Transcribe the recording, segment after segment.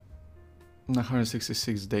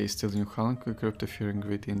166 days till New Holland, crypto fear and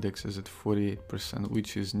greed index is at 48%,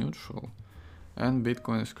 which is neutral. And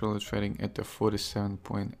Bitcoin is currently trading at the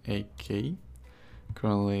 47.8k,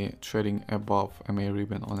 currently trading above MA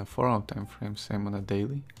ribbon on a 4-hour time frame, same on a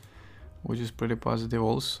daily, which is pretty positive.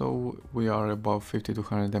 Also, we are above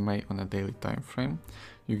 5200 MA on a daily time frame.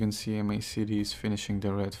 You can see MACD is finishing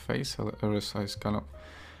the red phase, RSI is kind of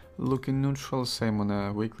looking neutral, same on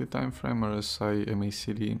a weekly time frame, RSI,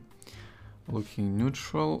 MACD looking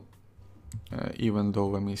neutral, even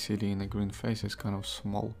though MACD in a green phase is kind of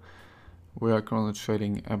small. We are currently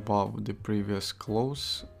trading above the previous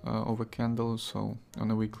close of a candle, so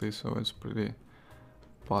on a weekly, so it's pretty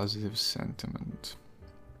positive sentiment.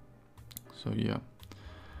 So yeah,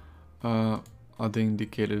 other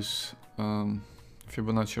indicators,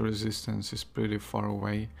 Fibonacci resistance is pretty far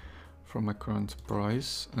away from a current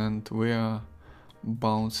price, and we are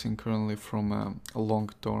bouncing currently from a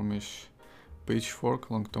long-termish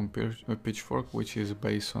long-term pitchfork, which is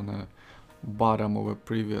based on a bottom of a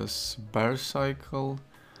previous bear cycle,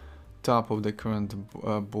 top of the current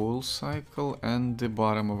bull cycle, and the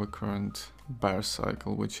bottom of a current bear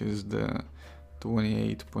cycle, which is the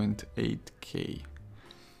 28.8k,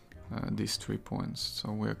 these 3 points.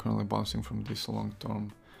 So we are currently bouncing from this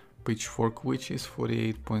long-term pitchfork, which is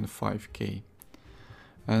 48.5k,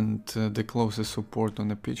 and the closest support on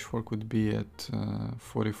the pitchfork would be at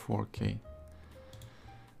 44k.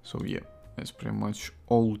 So yeah, that's pretty much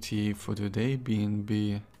all TA for today.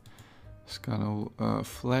 BNB is kind of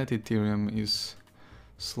flat. Ethereum is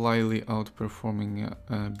slightly outperforming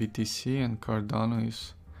BTC, and Cardano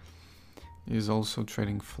is also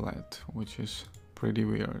trading flat, which is pretty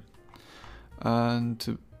weird.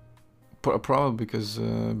 And probably because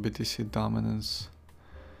BTC dominance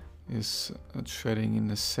is trading in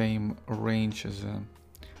the same range as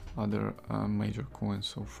other major coins,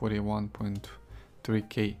 so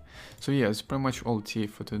 41.3k. So yeah, it's pretty much all TA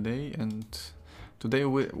for today, and today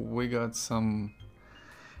we got some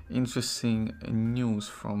interesting news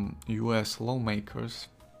from US lawmakers.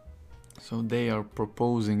 So they are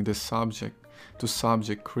proposing the subject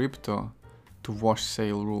crypto to wash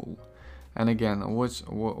sale rule. And again, what's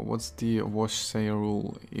the wash sale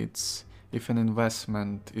rule? It's if an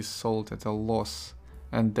investment is sold at a loss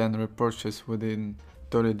and then repurchased within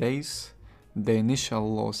 30 days, the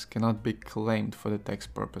initial loss cannot be claimed for the tax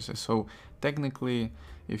purposes. So technically,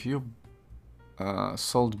 if you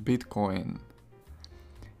sold Bitcoin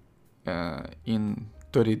in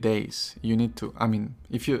 30 days, you need to,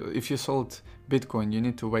 if you sold Bitcoin, you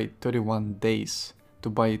need to wait 31 days to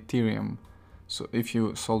buy Ethereum. So if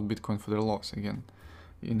you sold Bitcoin for the loss, again,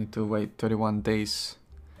 you need to wait 31 days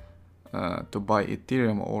to buy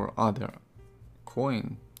Ethereum or other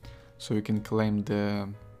coin, so you can claim the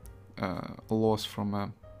loss from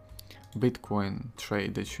a Bitcoin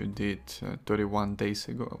trade that you did 31 days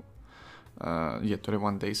ago.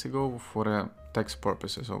 31 days ago for tax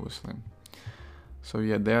purposes, obviously. So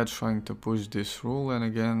yeah, they are trying to push this rule, and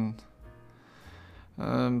again,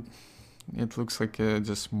 it looks like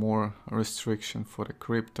just more restriction for the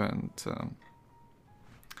crypto, and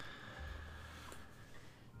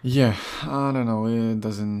yeah, I don't know, it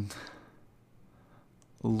doesn't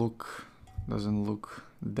look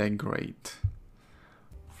that great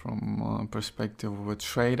from perspective of a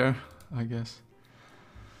trader, I guess.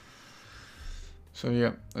 So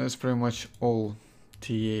yeah, that's pretty much all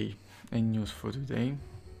TA and news for today.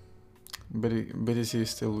 BTC is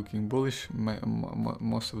still looking bullish.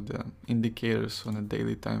 Most of the indicators on a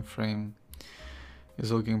daily time frame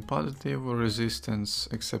is looking positive. Resistance,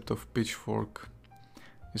 except of pitchfork,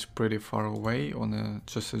 is pretty far away. On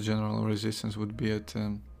just a general resistance would be at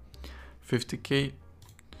 50k.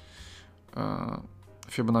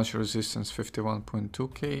 Fibonacci resistance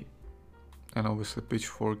 51.2k, and obviously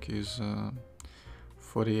pitchfork is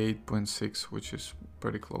 48.6, which is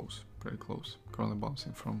pretty close. Currently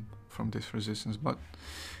bouncing from this resistance, but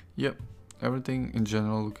yeah, everything in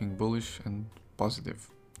general looking bullish and positive,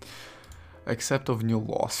 except of new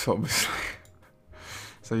laws, obviously.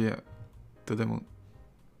 So yeah, to the moon.